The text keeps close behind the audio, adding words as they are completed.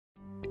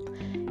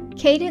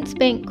Cadence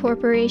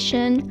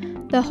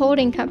Bancorporation, the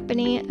holding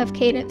company of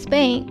Cadence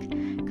Bank,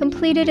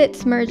 completed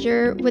its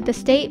merger with the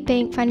State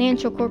Bank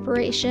Financial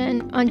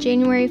Corporation on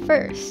January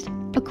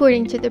 1st,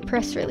 according to the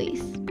press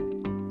release.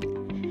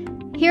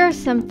 Here are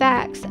some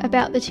facts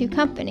about the two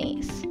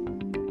companies.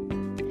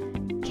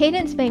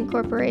 Cadence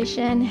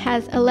Bancorporation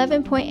has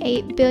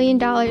 $11.8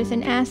 billion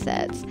in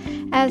assets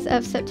as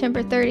of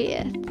September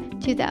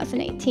 30th,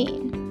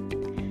 2018.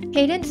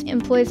 Cadence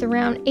employs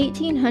around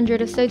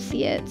 1,800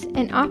 associates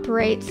and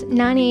operates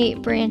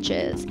 98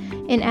 branches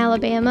in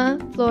Alabama,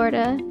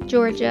 Florida,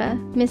 Georgia,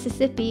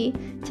 Mississippi,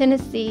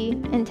 Tennessee,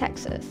 and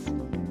Texas.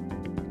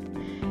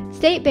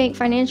 State Bank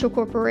Financial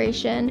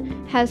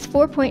Corporation has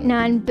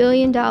 $4.9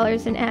 billion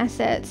in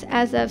assets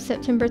as of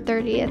September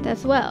 30th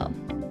as well.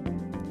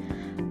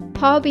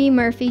 Paul B.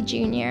 Murphy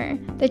Jr.,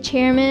 the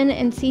chairman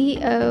and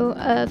CEO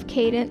of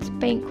Cadence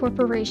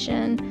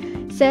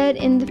Bancorporation, said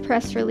in the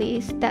press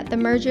release that the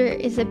merger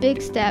is a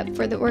big step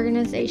for the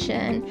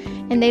organization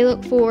and they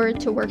look forward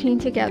to working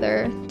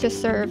together to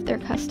serve their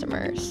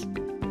customers.